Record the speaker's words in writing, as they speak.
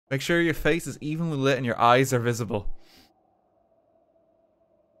Make sure your face is evenly lit and your eyes are visible.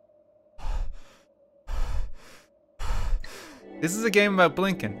 This is a game about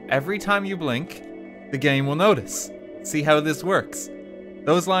blinking. Every time you blink, the game will notice. See how this works.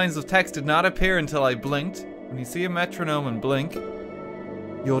 Those lines of text did not appear until I blinked. When you see a metronome and blink,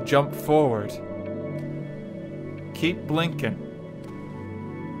 you'll jump forward. Keep blinking.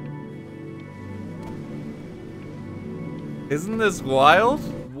 Isn't this wild?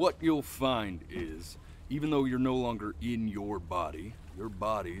 What you'll find is, even though you're no longer in your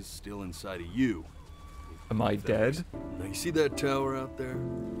body's still inside of you. Am I dead? Now you see that tower out there?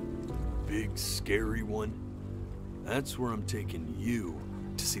 Big, scary one? That's where I'm taking you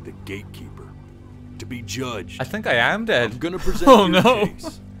to see the gatekeeper. To be judged. I think I am dead. I'm gonna present your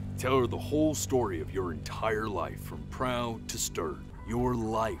case. Tell her the whole story of your entire life, from proud to stern. Your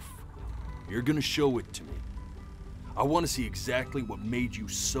life. You're gonna show it to me. I want to see exactly what made you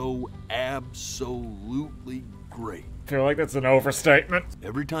so absolutely great. I feel like that's an overstatement.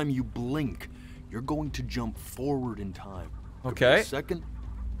 Every time you blink, you're going to jump forward in time. Could be Okay. a second,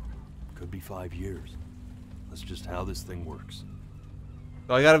 could be 5 years. That's just how this thing works.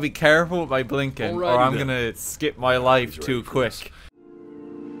 So I gotta be careful with my blinking, Alrighty or I'm then. gonna skip my life He's too ready for quick.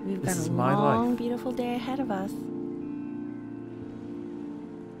 We've This got is a my long, life. beautiful day ahead of us.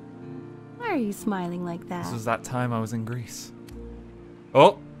 Why are you smiling like that? This was that time I was in Greece.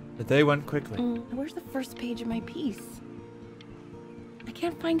 Oh, the day went quickly. Where's the first page of my piece? I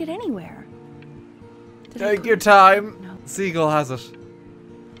can't find it anywhere. Did I Take your time. No. Seagull has it.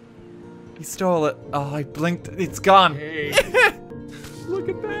 He stole it. Oh, I blinked. It's gone. Hey, look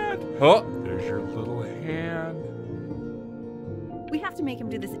at that. Oh, There's your little hand. We have to make him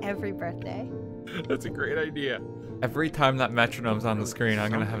do this every birthday. That's a great idea. every time that metronome's on the screen,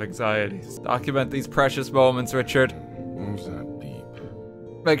 I'm gonna have anxiety. Document these precious moments, Richard. What was that beep?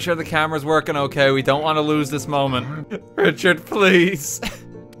 Make sure the camera's working okay. We don't want to lose this moment. Richard, please.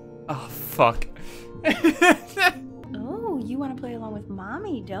 Oh, fuck. Oh, you want to play along with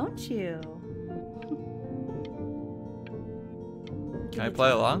mommy, don't you? Can I play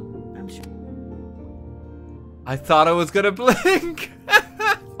along? I'm sure. I thought I was gonna blink.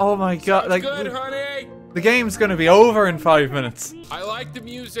 Oh my god! Like Good, honey. the game's gonna be over in 5 minutes. I like the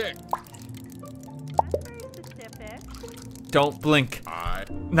music. That's very specific. Don't blink.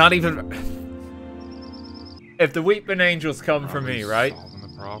 Not even. If the Weeping Angels come for me, right? Solving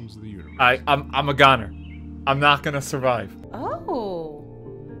the problems of the universe. I'm a goner. I'm not gonna survive. Oh,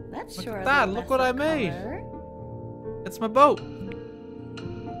 that's Look sure. at a that, little look less what I of made. color. It's my boat.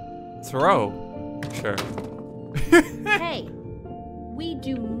 Throw. Sure. Hey, we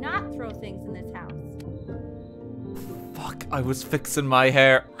do not throw things in this house. Fuck! I was fixing my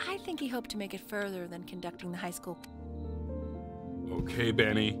hair. I think he hoped to make it further than conducting the high school. Okay,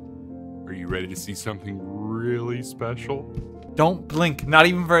 Benny. Are you ready to see something really special? Don't blink, not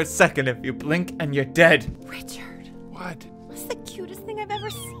even for a second. If you blink and you're dead. Richard, What? That's the cutest thing I've ever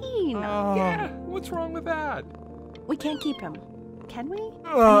seen. Yeah, what's wrong with that? We can't keep him, can we?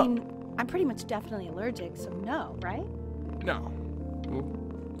 Uh. I mean, I'm pretty much definitely allergic, so no, right? No.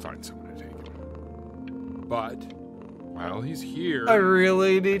 We'll find someone to take him. But, while he's here... I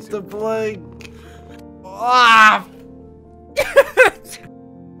really need to blink. Ah!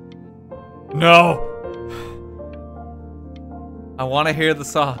 No. I want to hear the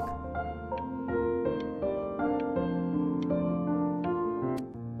song.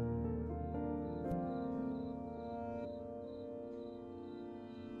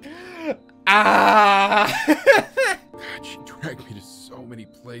 Ah! God, she dragged me to so many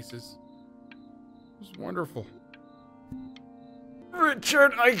places. It was wonderful.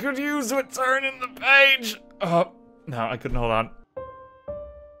 Richard, I could use with turning the page. Oh, no, I couldn't hold on.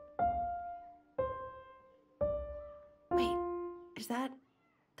 Wait, is that...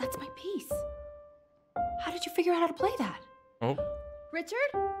 That's my piece. How did you figure out how to play that? Oh, Richard,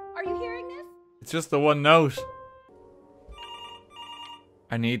 are you hearing this? it's just the one note.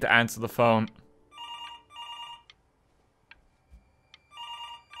 I need to answer the phone.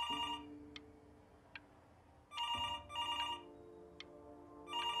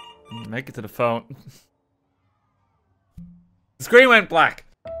 Make it to the phone. The screen went black.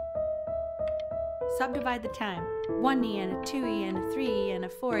 Subdivide the time. 1E and a 2E and a 3E and a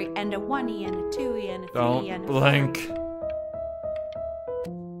 4E and a 1E and a 2E and a 3E and Don't a blink.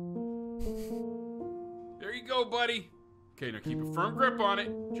 There you go, buddy. Okay, now keep a firm grip on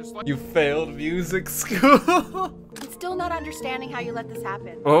it. Just like... You failed music school. I'm still not understanding how you let this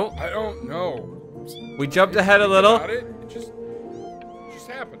happen. Oh, I don't know. we jumped ahead a little. About it just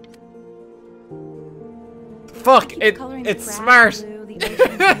happened. Fuck, Keep coloring the it's grass smart. blue, the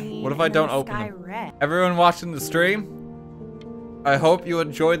What if I don't open them? Everyone watching the stream, I hope you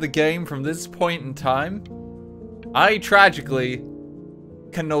enjoyed the game from this point in time. I tragically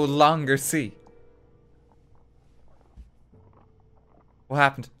can no longer see. What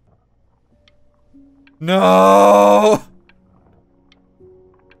happened? No!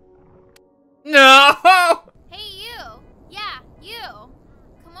 No! Hey, you! Yeah, you!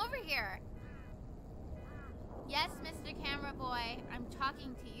 Come over here. Yes, Mr. Camera Boy, I'm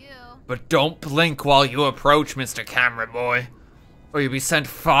talking to you. But don't blink while you approach, Mr. Camera Boy, or you'll be sent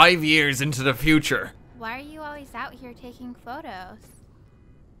 5 years into the future. Why are you always out here taking photos?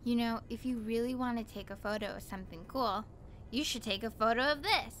 You know, if you really want to take a photo of something cool, you should take a photo of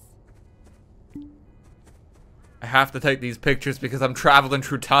this. I have to take these pictures because I'm traveling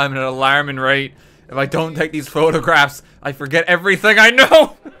through time at an alarming rate. If I don't take these photographs, I forget everything I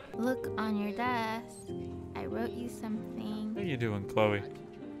know. Look on your desk. I wrote you something. What are you doing, Chloe?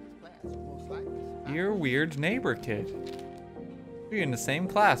 You're a weird neighbor kid. We're in the same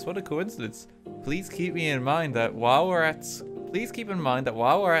class. What a coincidence. Please keep in mind that while we're at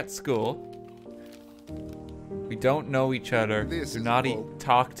school, we don't know each other. Do not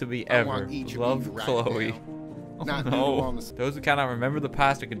talk to me ever. Love, Chloe. Oh, no. Those who cannot remember the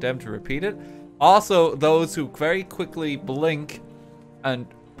past are condemned to repeat it. Also, those who very quickly blink and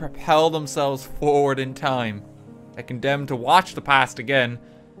propel themselves forward in time are condemned to watch the past again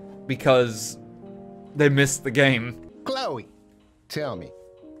because they missed the game. Chloe, tell me,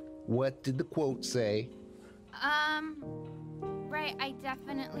 what did the quote say? Right, I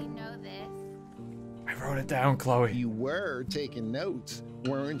definitely know this. I wrote it down, Chloe. You were taking notes,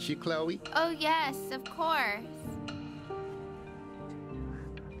 weren't you, Chloe? Oh yes, of course.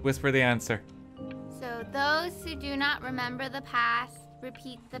 Whisper the answer. So those who do not remember the past,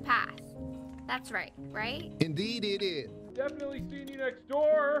 repeat the past. That's right, right? Indeed it is. Definitely seen you next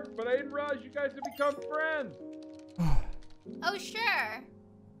door, but I didn't realize you guys had become friends. Oh sure.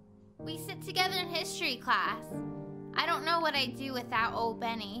 We sit together in history class. I don't know what I'd do without old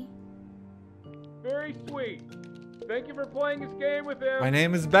Benny. Very sweet. Thank you for playing this game with him. My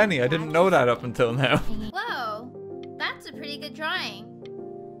name is Benny. I didn't know that up until now. Whoa, that's a pretty good drawing.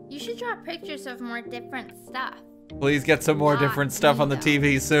 You should draw pictures of more different stuff. Please get some more different stuff on the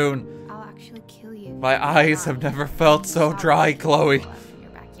TV soon. I'll actually kill you. My eyes have never felt so dry, Chloe. In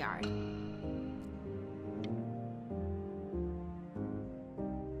your backyard.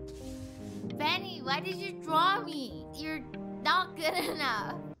 Benny, why did you draw me? You're not good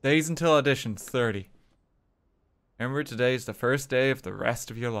enough. Days until audition's 30. Remember, today's the first day of the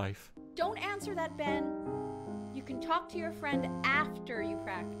rest of your life. Don't answer that, Ben. You can talk to your friend after you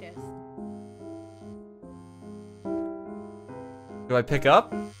practice. Do I pick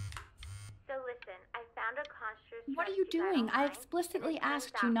up? So listen, I found a construct. What are you doing? I explicitly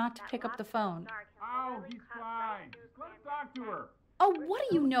asked you not to pick up the phone. Oh, he's fine. Let's talk to her. Oh, what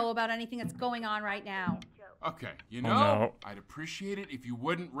do you know about anything that's going on right now? Okay, you know, no. I'd appreciate it if you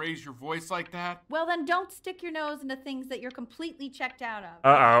wouldn't raise your voice like that. Well, then don't stick your nose into things that you're completely checked out of.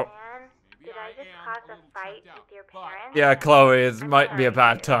 Uh-oh. Did I just cause a fight with your parents? Yeah, Chloe, it might be a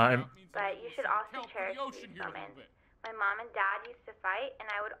bad time. But you should also cherish these moments. My mom and dad used to fight, and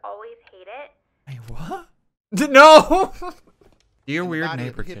I would always hate it. Hey, what? No! Dear weird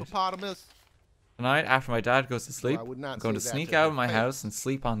neighbor kid. Hippopotamus? Tonight, after my dad goes to sleep, I would not I'm going to say that sneak to out her of my face. house and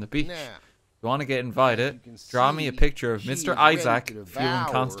sleep on the beach. Now, If you want to get invited, you can draw me a see picture of she's Mr. ready Isaac to feeling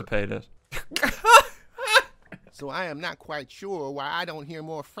devour. constipated. So I am not quite sure why I don't hear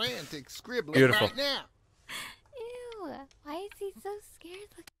more frantic scribbling Beautiful. right now. Ew, why is he so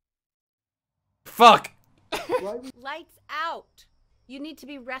scared? Fuck! Lights out. You need to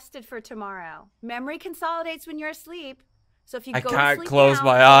be rested for tomorrow. Memory consolidates when you're asleep. So if you I go can't to sleep close now,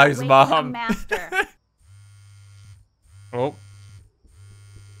 my eyes, wake up a Mom. master. Oh.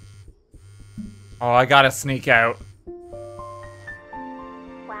 Oh, I gotta sneak out.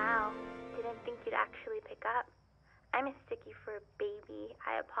 Wow, didn't think you'd actually pick up. I'm a sticky for a baby.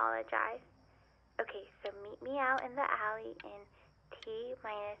 I apologize. Okay, so meet me out in the alley in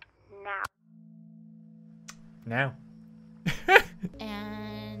T-minus now. Now.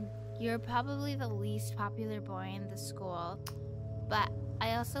 And you're probably the least popular boy in the school, but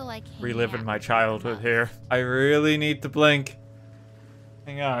I also like hanging Reliving out my with childhood grown-ups. here. I really need to blink.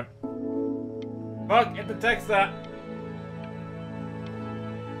 Hang on. Fuck, get the text that.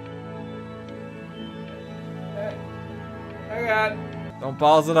 Hang on. Don't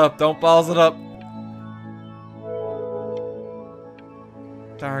balls it up, don't balls it up.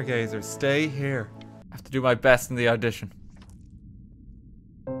 Stargazer, stay here. I have to do my best in the audition.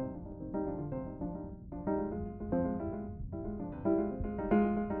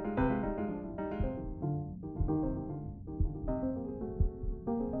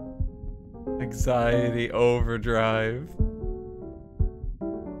 Anxiety overdrive.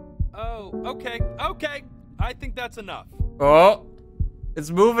 Oh, okay. I think that's enough. Oh, it's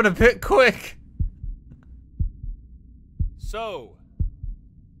moving a bit quick. So,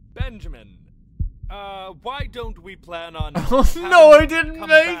 Benjamin, why don't we plan on Oh no, I didn't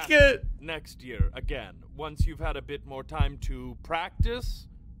make it! Next year again, once you've had a bit more time to practice?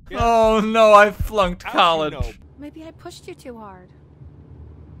 Yeah. Oh no, I flunked As college. you know, Maybe I pushed you too hard.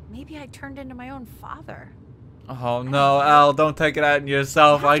 Maybe I turned into my own father. Oh no, Al, don't take it out on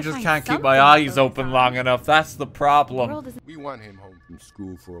yourself. You have I to just find can't keep something my to eyes focus open on. long enough. That's the The problem. world isn't We want him home from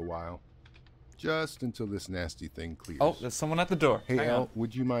school for a while. Just until this nasty thing clears. Oh, there's someone at the door. Hey, Hang Al, on.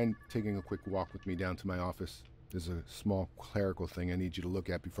 would you mind taking a quick walk with me down to my office? There's a small clerical thing I need you to look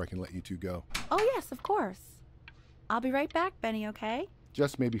at before I can let you two go. Oh, yes, of course. I'll be right back, Benny, okay?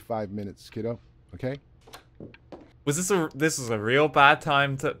 Just maybe 5 minutes, kiddo. Okay? Was this is a real bad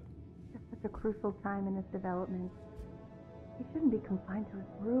time to... It's such a crucial time in his development. He shouldn't be confined to his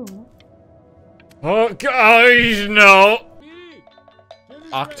room. Oh gosh, no.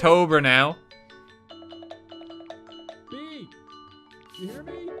 October now. B, you hear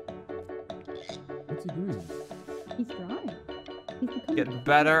me? What's he doing? He's drawing. He's becoming Getting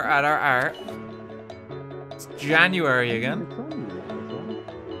better at our art. It's January again.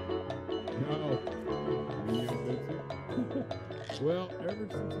 No. Well, ever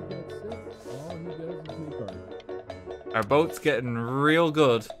since he got sick, all he does is make art. Our boat's getting real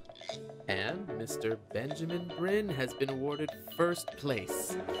good. And Mr. Benjamin Bryn has been awarded first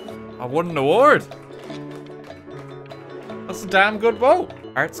place. I won an award. That's a damn good boat.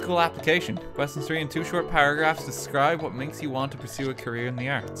 Art school application. Questions 3 in 2 short paragraphs describe what makes you want to pursue a career in the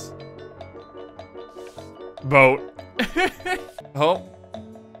arts. Boat. Oh.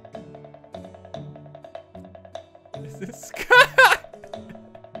 Is this guy?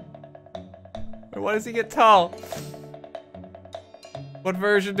 Why does he get tall? What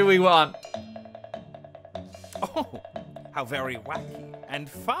version do we want? Oh, how very wacky and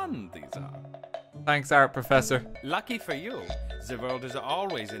fun these are. Thanks, art professor. Lucky for you, the world is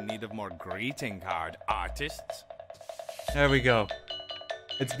always in need of more greeting card artists. There we go.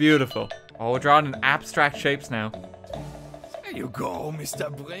 It's beautiful. Oh, we're drawing in abstract shapes now. There you go, Mr.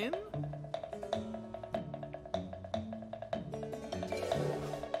 Bryn.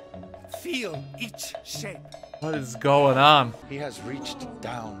 Feel each shape. What is going on? He has reached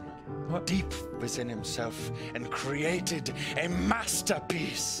down What? deep within himself and created a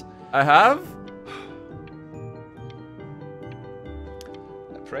masterpiece. I have?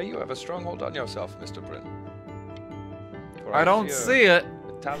 I pray you have a stronghold on yourself, Mr. Bryn. For I don't fear see it.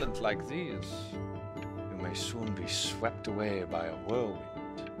 with talent like these, You may soon be swept away by a whirlwind.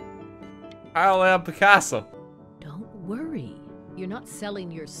 I'll have Picasso. Don't worry. You're not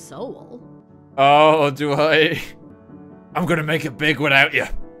selling your soul. Oh, do I? I'm gonna make it big without you.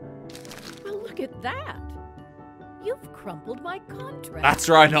 Well, look at that. You've crumpled my contract. That's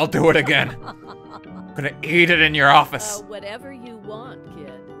right, I'll do it again. I'm gonna eat it in your office. Whatever you want,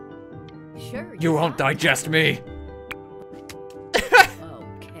 kid. Sure. You won't digest me.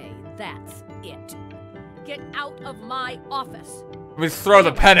 Okay, that's it. Get out of my office. Let me throw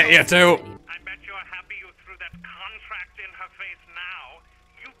the pen at you, too. I bet you're happy you threw that contract in her face now.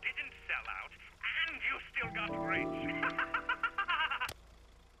 You didn't sell out, and you still got rich.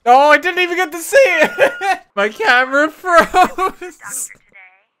 Oh, I didn't even get to see it. My camera froze.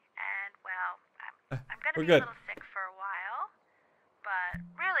 Today, and well, I'm gonna We're be good. a little sick for a while, but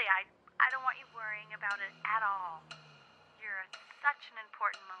really, I don't want you worrying about it at all. You're at such an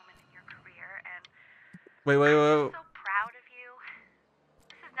important moment in your career, and Wait. I'm so proud of you.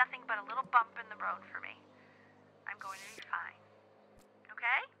 This is nothing but a little bump in the road for me. I'm going to be fine.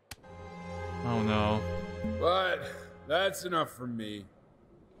 Okay? Oh no. But that's enough from me.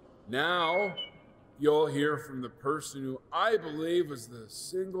 Now, you'll hear from the person who I believe was the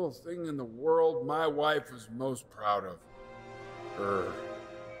single thing in the world my wife was most proud of. Her.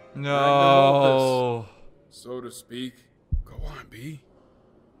 No. So to speak. Go on, B.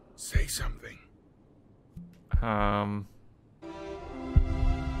 Say something. What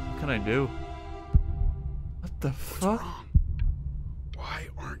can I do? What the fuck? Wrong? Why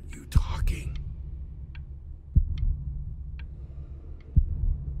aren't you talking?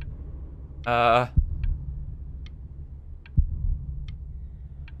 I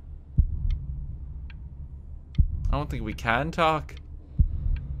don't think we can talk.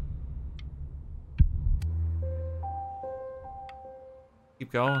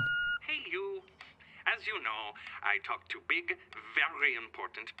 Keep going. Hey, you. As you know, I talk to big, very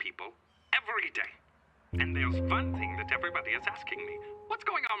important people every day. And there's one thing that everybody is asking me. What's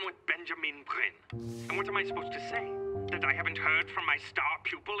going on with Benjamin Bryn? And what am I supposed to say? That I haven't heard from my star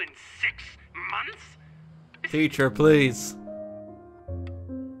pupil in 6 months? Teacher, please.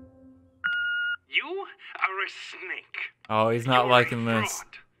 You are a snake. Oh, he's not liking this.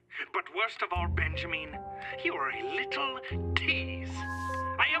 But worst of all, Benjamin, you are a little tease.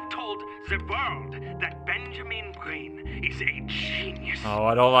 I have told the world that Benjamin Bryn is a genius. Oh,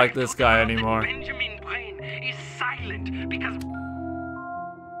 I don't like this guy anymore. Benjamin Bryn is silent because...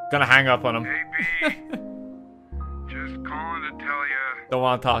 Gonna hang up on him. Hey, B. Just calling to tell you. Don't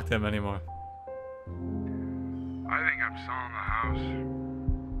want to talk to him anymore. I think I'm selling the house.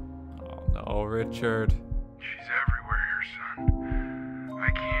 Oh no, Richard. She's everywhere here, son. I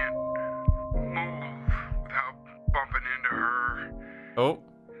can't move without bumping into her. Oh.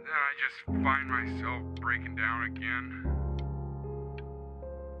 And then I just find myself breaking down again.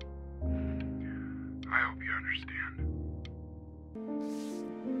 I hope you understand.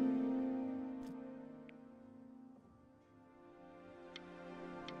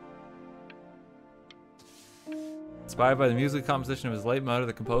 Inspired by the music composition of his late mother,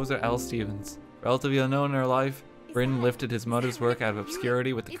 the composer L. Stevens. Relatively unknown in her life, Bryn lifted his mother's work out of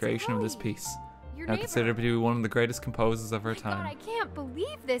obscurity with the creation of this piece. Now considered to be one of the greatest composers of her time. God, I can't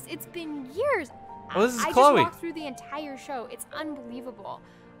believe this. It's been years. Oh, this is I Chloe. just walked through the entire show. It's unbelievable.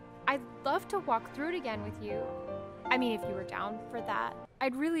 I'd love to walk through it again with you. I mean, if you were down for that.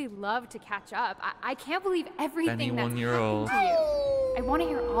 I'd really love to catch up. I can't believe everything that's happened to you. I want to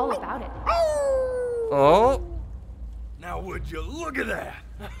hear all about it. Oh. Now would you look at that?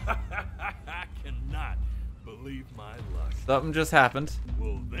 I cannot believe my luck. Something just happened.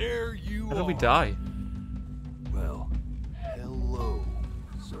 Well, there you How are. did we die? Well, hello,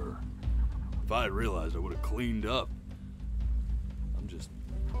 sir. If I had realized, I would have cleaned up. I'm just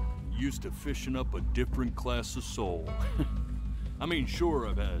used to fishing up a different class of soul. I mean, sure,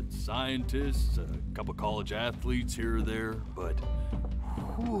 I've had scientists, a couple college athletes here or there, but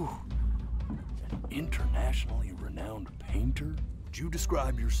whew, an internationally renowned painter? Would you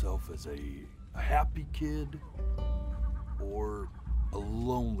describe yourself as a happy kid or a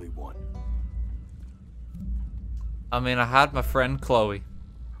lonely one? I mean, I had my friend Chloe.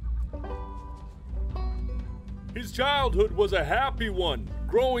 His childhood was a happy one,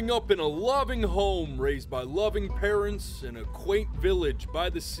 growing up in a loving home raised by loving parents in a quaint village by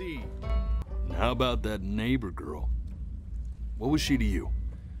the sea. And how about that neighbor girl? What was she to you?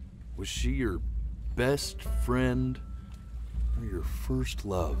 Was she your best friend or your first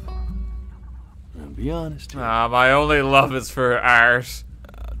love? Now, be honest here. My only love is for art.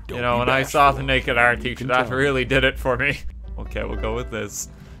 You know, when I saw the naked art teacher, that really did it for me. Okay, we'll go with this.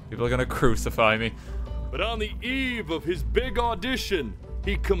 People are gonna crucify me. But on the eve of his big audition,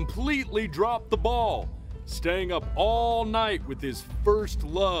 he completely dropped the ball, staying up all night with his first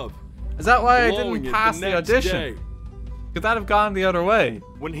love. Is that why I blowing didn't it pass the next audition? day. Could that have gone the other way?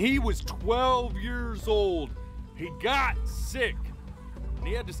 When he was 12 years old, he got sick, and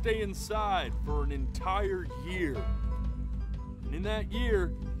he had to stay inside for an entire year. And in that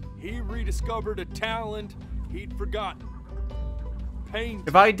year, he rediscovered a talent he'd forgotten. Paint.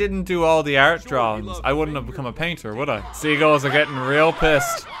 If I didn't do all the art drawings, I wouldn't have become a painter, would I? Seagulls are getting real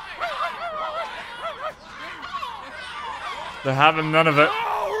pissed. They're having none of it.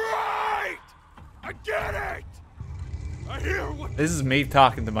 Alright! I get it! I hear what... This is me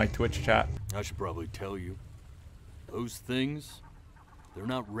talking to my Twitch chat. I should probably tell you, those things, they're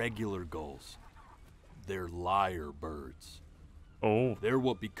not regular gulls. They're lyre birds. Oh. They're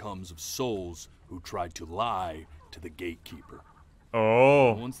what becomes of souls who try to lie to the gatekeeper.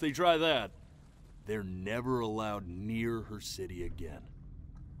 Oh. Once they try that, they're never allowed near her city again.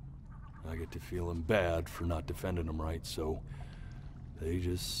 I get to feeling bad for not defending them right, so they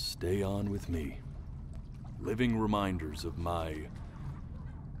just stay on with me. Living reminders of my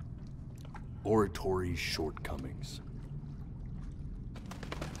oratory shortcomings.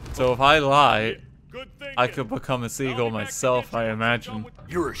 So if I lie, I could become a seagull myself, I imagine.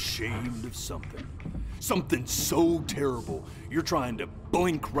 You're ashamed of something. Something so terrible, you're trying to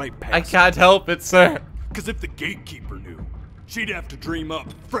blink right past I can't help it, sir. Because if the gatekeeper knew, she'd have to dream up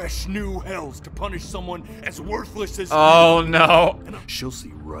fresh new hells to punish someone as worthless as Oh, you. no. And she'll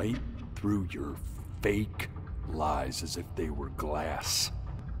see right through your fake lies as if they were glass.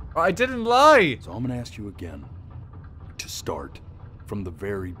 I didn't lie. So I'm gonna ask you again to start from the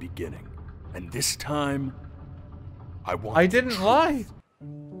very beginning. And this time, I didn't lie.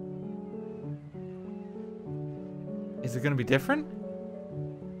 Is it gonna be different?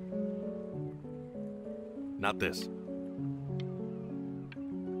 Not this.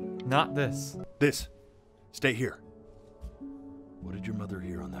 Not this. This. Stay here. What did your mother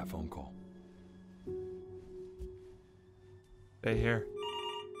hear on that phone call? Stay here.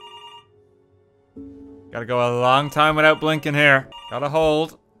 Gotta go a long time without blinking here. Gotta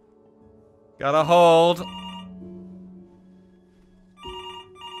hold. Gotta hold.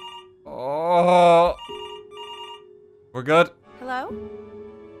 Oh. We're good. Hello?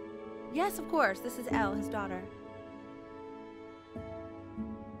 Yes, of course. This is Elle, his daughter.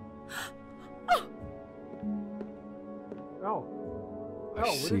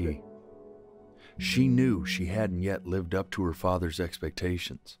 I see. She knew she hadn't yet lived up to her father's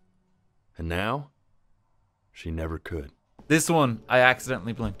expectations. And now, she never could. This one, I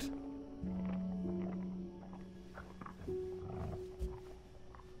accidentally blinked.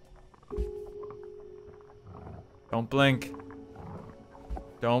 Don't blink.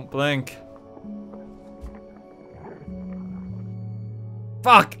 Don't blink.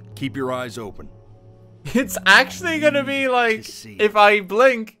 Fuck! Keep your eyes open. It's actually gonna be like, if I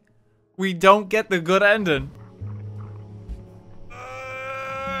blink, we don't get the good ending.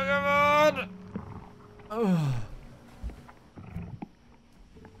 Come on! Ugh.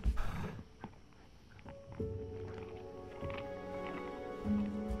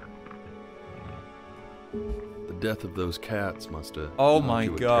 The death of those cats must have my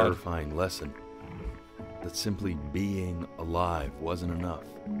taught you God. a terrifying lesson. That simply being alive wasn't enough.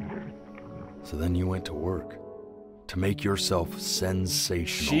 So then you went to work to make yourself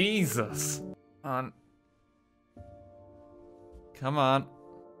sensational. Jesus. Come on.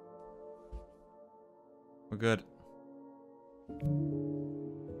 We're good.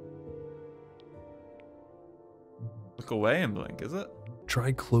 Look away and blink, is it?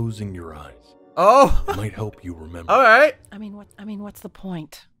 Try closing your eyes. Oh! It might help you remember. All right. I mean, what's the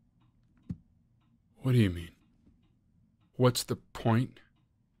point? What do you mean? What's the point?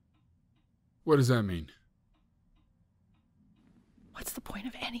 What does that mean? What's the point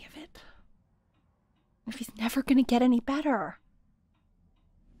of any of it? If he's never gonna get any better.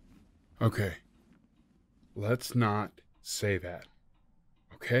 Okay. Let's not say that.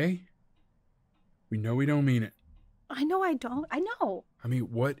 Okay? We know we don't mean it. I know I don't. I know. I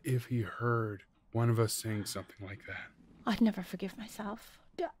mean, what if he heard one of us saying something like that? I'd never forgive myself.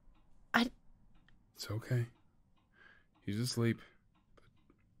 It's okay. He's asleep. But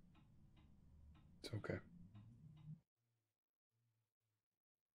it's okay.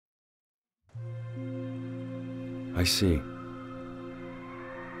 I see.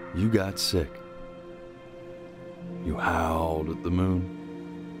 You got sick. You howled at the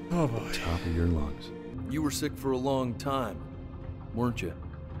moon. Oh boy. Top of your lungs. You were sick for a long time, weren't you?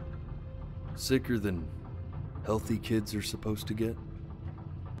 Sicker than healthy kids are supposed to get?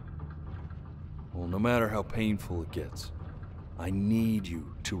 Well, no matter how painful it gets, I need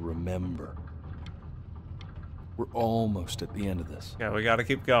you to remember. We're almost at the end of this. Yeah, we gotta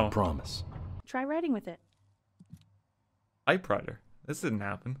keep going. Promise. Try writing with it. Typewriter. This didn't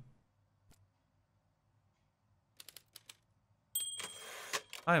happen.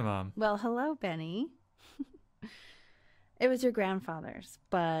 Hi, Mom. Well, hello, Benny. It was your grandfather's,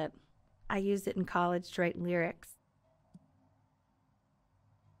 but I used it in college to write lyrics.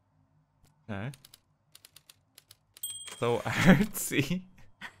 Okay. So artsy.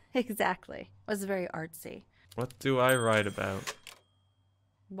 Exactly. It was very artsy. What do I write about?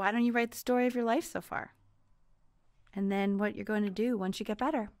 Why don't you write the story of your life so far? And then what you're going to do once you get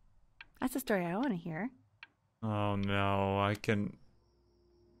better. That's the story I want to hear. Oh no, I can...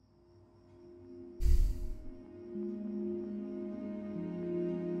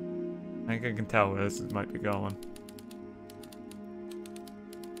 I think I can tell where this might be going.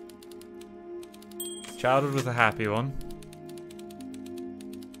 His childhood was a happy one.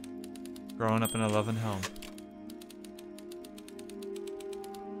 Growing up in a loving home.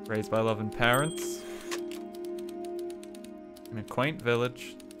 Raised by loving parents. In a quaint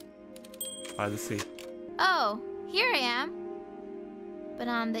village by the sea. Oh, here I am. But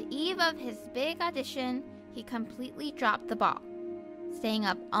on the eve of his big audition, he completely dropped the ball, staying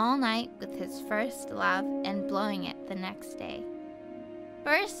up all night with his first love and blowing it the next day.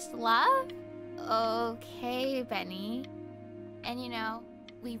 First love? Okay, Benny. And you know,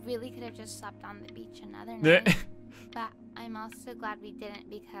 we really could have just slept on the beach another night. But I'm also glad we didn't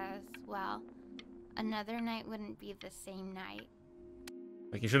because, well, another night wouldn't be the same night.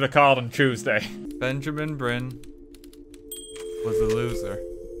 Like you should have called on Tuesday. Benjamin Bryn was a loser.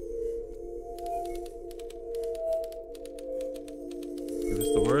 He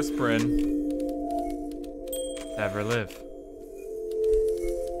was the worst Bryn to ever live.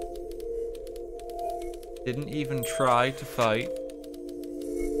 Didn't even try to fight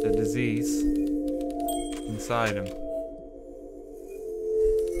the disease. inside him.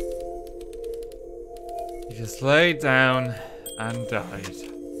 He just laid down and died.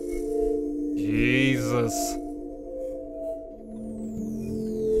 Jesus.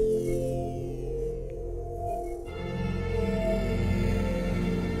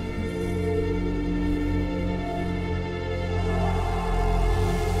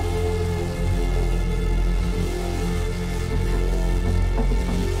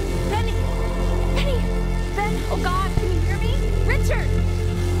 Oh God, can you hear me? Richard!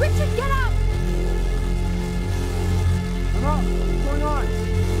 Richard, get up! I'm up. What's going on?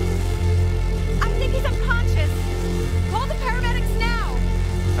 I think he's unconscious. Call the paramedics now.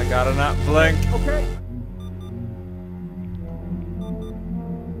 I gotta not blink. Okay.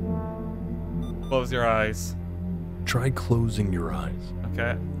 Close your eyes. Try closing your eyes.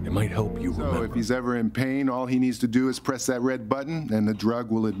 Okay. It might help you So remember. if he's ever in pain, all he needs to do is press that red button and the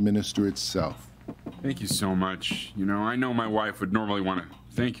drug will administer itself. Thank you so much. You know, I know my wife would normally want to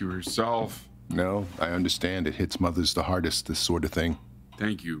thank you herself. No, I understand. It hits mothers the hardest, this sort of thing.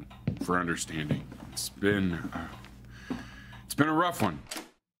 Thank you for understanding. It's been a rough one.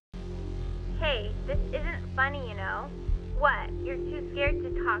 Hey, this isn't funny, you know. What, you're too scared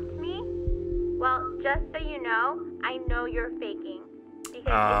to talk to me? Well, just so you know, I know you're faking.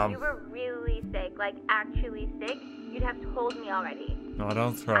 Because if you were really sick, like actually sick, you'd have told me already. No,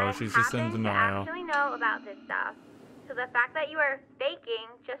 don't throw. She's just in denial. I actually know about this stuff. So the fact that you are faking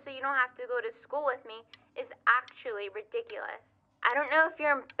just so you don't have to go to school with me is actually ridiculous. I don't know if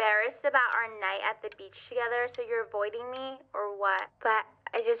you're embarrassed about our night at the beach together, so you're avoiding me or what, but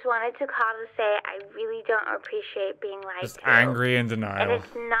I just wanted to call to say I really don't appreciate being lied Just to. angry and And denial.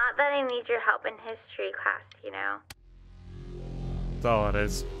 it's not that I need your help in history class, you know? That's all it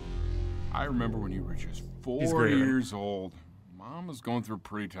is. I remember when you were just He's 4 grieving. years old. Mom was going through a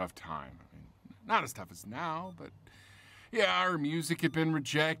pretty tough time. I mean, not as tough as now, but yeah, her music had been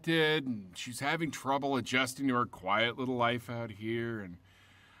rejected, and she's having trouble adjusting to her quiet little life out here, and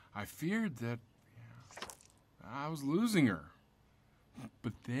I feared that I was losing her.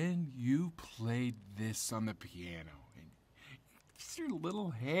 But then you played this on the piano, and just your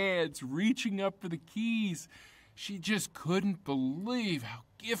little hands reaching up for the keys. She just couldn't believe how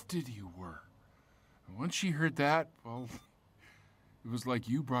gifted you were. And once she heard that, well, it was like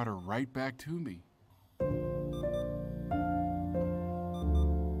you brought her right back to me.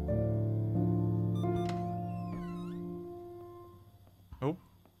 Oh.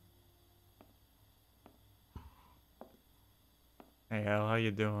 Hey, Al, how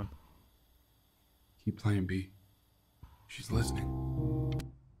you doing? Keep playing, B. She's listening.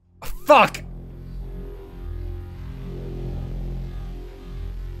 Fuck!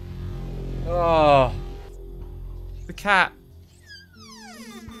 Oh. The cat.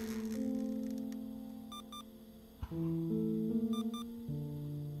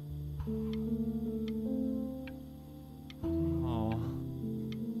 Oh.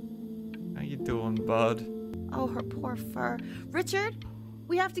 How you doing, bud? Oh, her poor fur. Richard,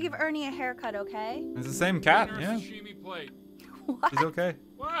 we have to give Ernie a haircut, okay? It's the same cat, Nurse yeah. Sashimi plate. What? He's okay.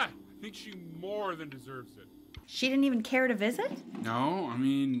 What? I think she more than deserves it. She didn't even care to visit? No, I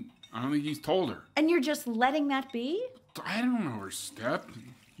mean, I don't think he's told her. And you're just letting that be? I don't know her step.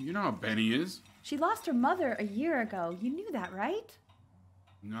 You know how Benny is. She lost her mother a year ago. You knew that, right?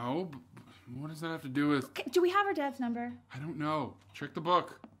 No, but what does that have to do with... Okay, do we have her dad's number? I don't know. Check the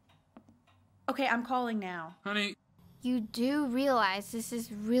book. Okay, I'm calling now. Honey. You do realize this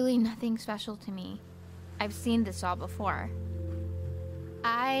is really nothing special to me. I've seen this all before.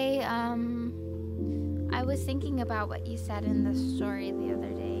 I was thinking about what you said in the story the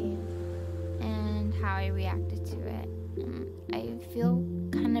other day and how I reacted to it. I feel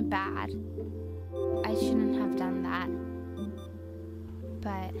kind of bad. I shouldn't have done that.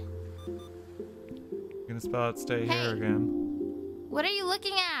 But... I'm gonna spell out stay here again. what are you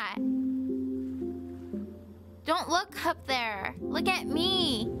looking at? Don't look up there. Look at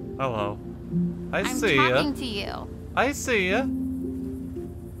me. Hello. I'm see ya. talking to you. I see ya.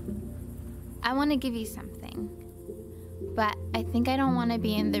 I want to give you something, but I think I don't want to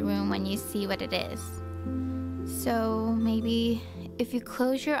be in the room when you see what it is. So maybe if you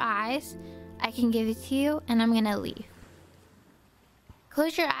close your eyes, I can give it to you and I'm gonna leave.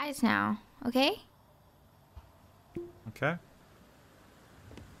 Close your eyes now, okay? Okay.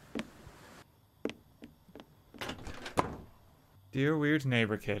 Dear weird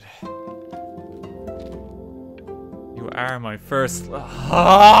neighbor kid. You are my first...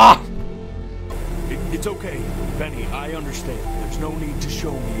 It's okay, Benny, I understand. There's no need to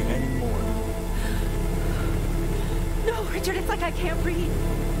show me anymore. No, Richard, it's like I can't breathe.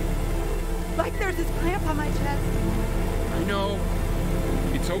 Like there's this clamp on my chest. I know.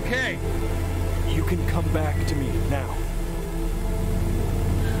 It's okay. You can come back to me now.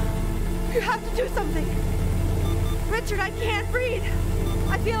 You have to do something. Richard, I can't breathe.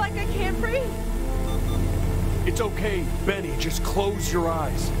 I feel like I can't breathe. It's okay, Benny. Just close your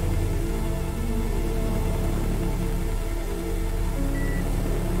eyes.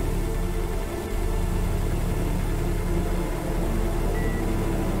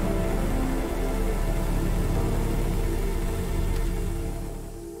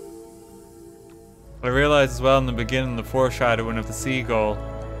 I realized as well in the beginning, the foreshadowing of the seagull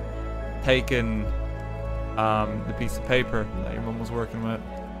taking the piece of paper that your mum was working with.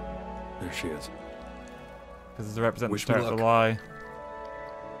 There she is. Because it's representing the Wish me start of the luck. lie.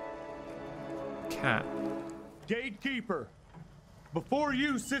 Cat. Gatekeeper, before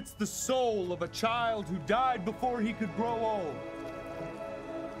you sits the soul of a child who died before he could grow old.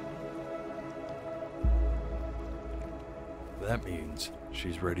 That means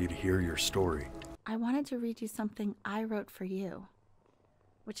she's ready to hear your story. I wanted to read you something I wrote for you,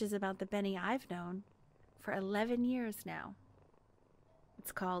 which is about the Benny I've known for 11 years now.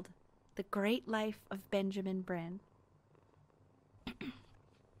 It's called The Great Life of Benjamin Bryn.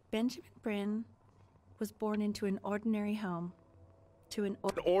 Benjamin Bryn was born into an ordinary home, to an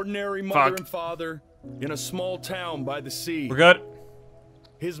ordinary mother and father in a small town by the sea. We're good.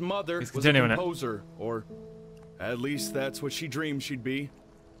 His mother He's was a continuing it. composer, or at least that's what she dreamed she'd be.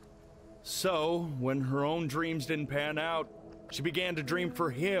 So, when her own dreams didn't pan out, she began to dream for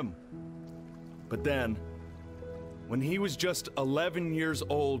him. But then, when he was just 11 years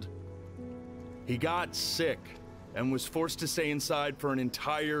old, he got sick and was forced to stay inside for an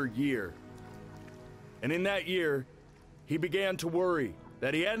entire year. And in that year, he began to worry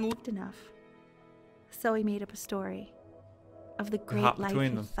that he hadn't lived enough. So he made up a story of the great hop life between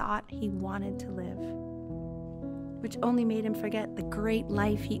he them. thought he wanted to live, which only made him forget the great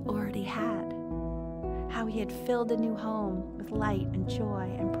life he already had. How he had filled a new home with light and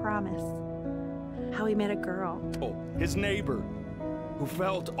joy and promise. How he met a girl. his neighbor, who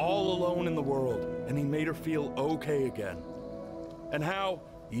felt all alone in the world, and he made her feel okay again. And how,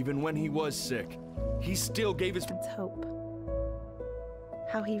 even when he was sick, he still gave his hope.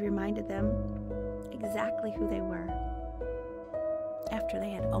 How he reminded them exactly who they were after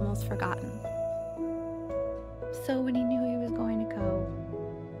they had almost forgotten. So when he knew he was going to go,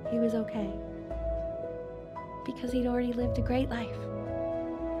 he was okay. Because he'd already lived a great life,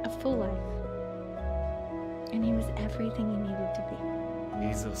 a full life. And he was everything he needed to be.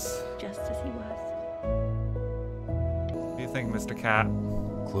 Jesus. Just as he was. What do you think, Mr. Cat?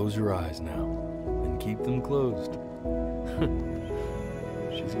 Close your eyes now, and keep them closed.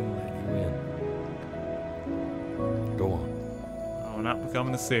 She's gonna let you in. Go on. Oh, we're not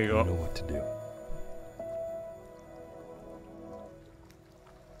becoming a seagull. You know what to do.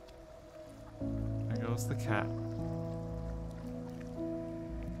 There goes the cat.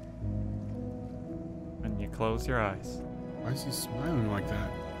 And you close your eyes. Why is he smiling like that?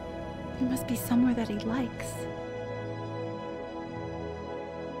 He must be somewhere that he likes.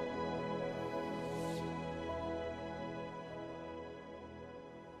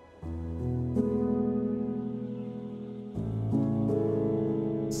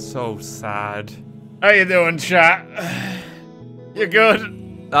 So sad. How you doing, chat? You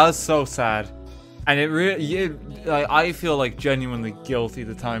good? That was so sad. And it really, I feel like genuinely guilty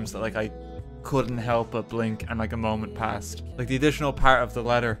the times that like I couldn't help but blink and like a moment passed. Like the additional part of the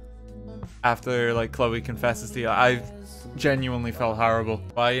letter after like Chloe confesses to you, I genuinely felt horrible.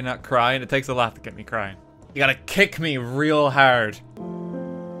 Why are you not crying? It takes a lot to get me crying. You gotta kick me real hard.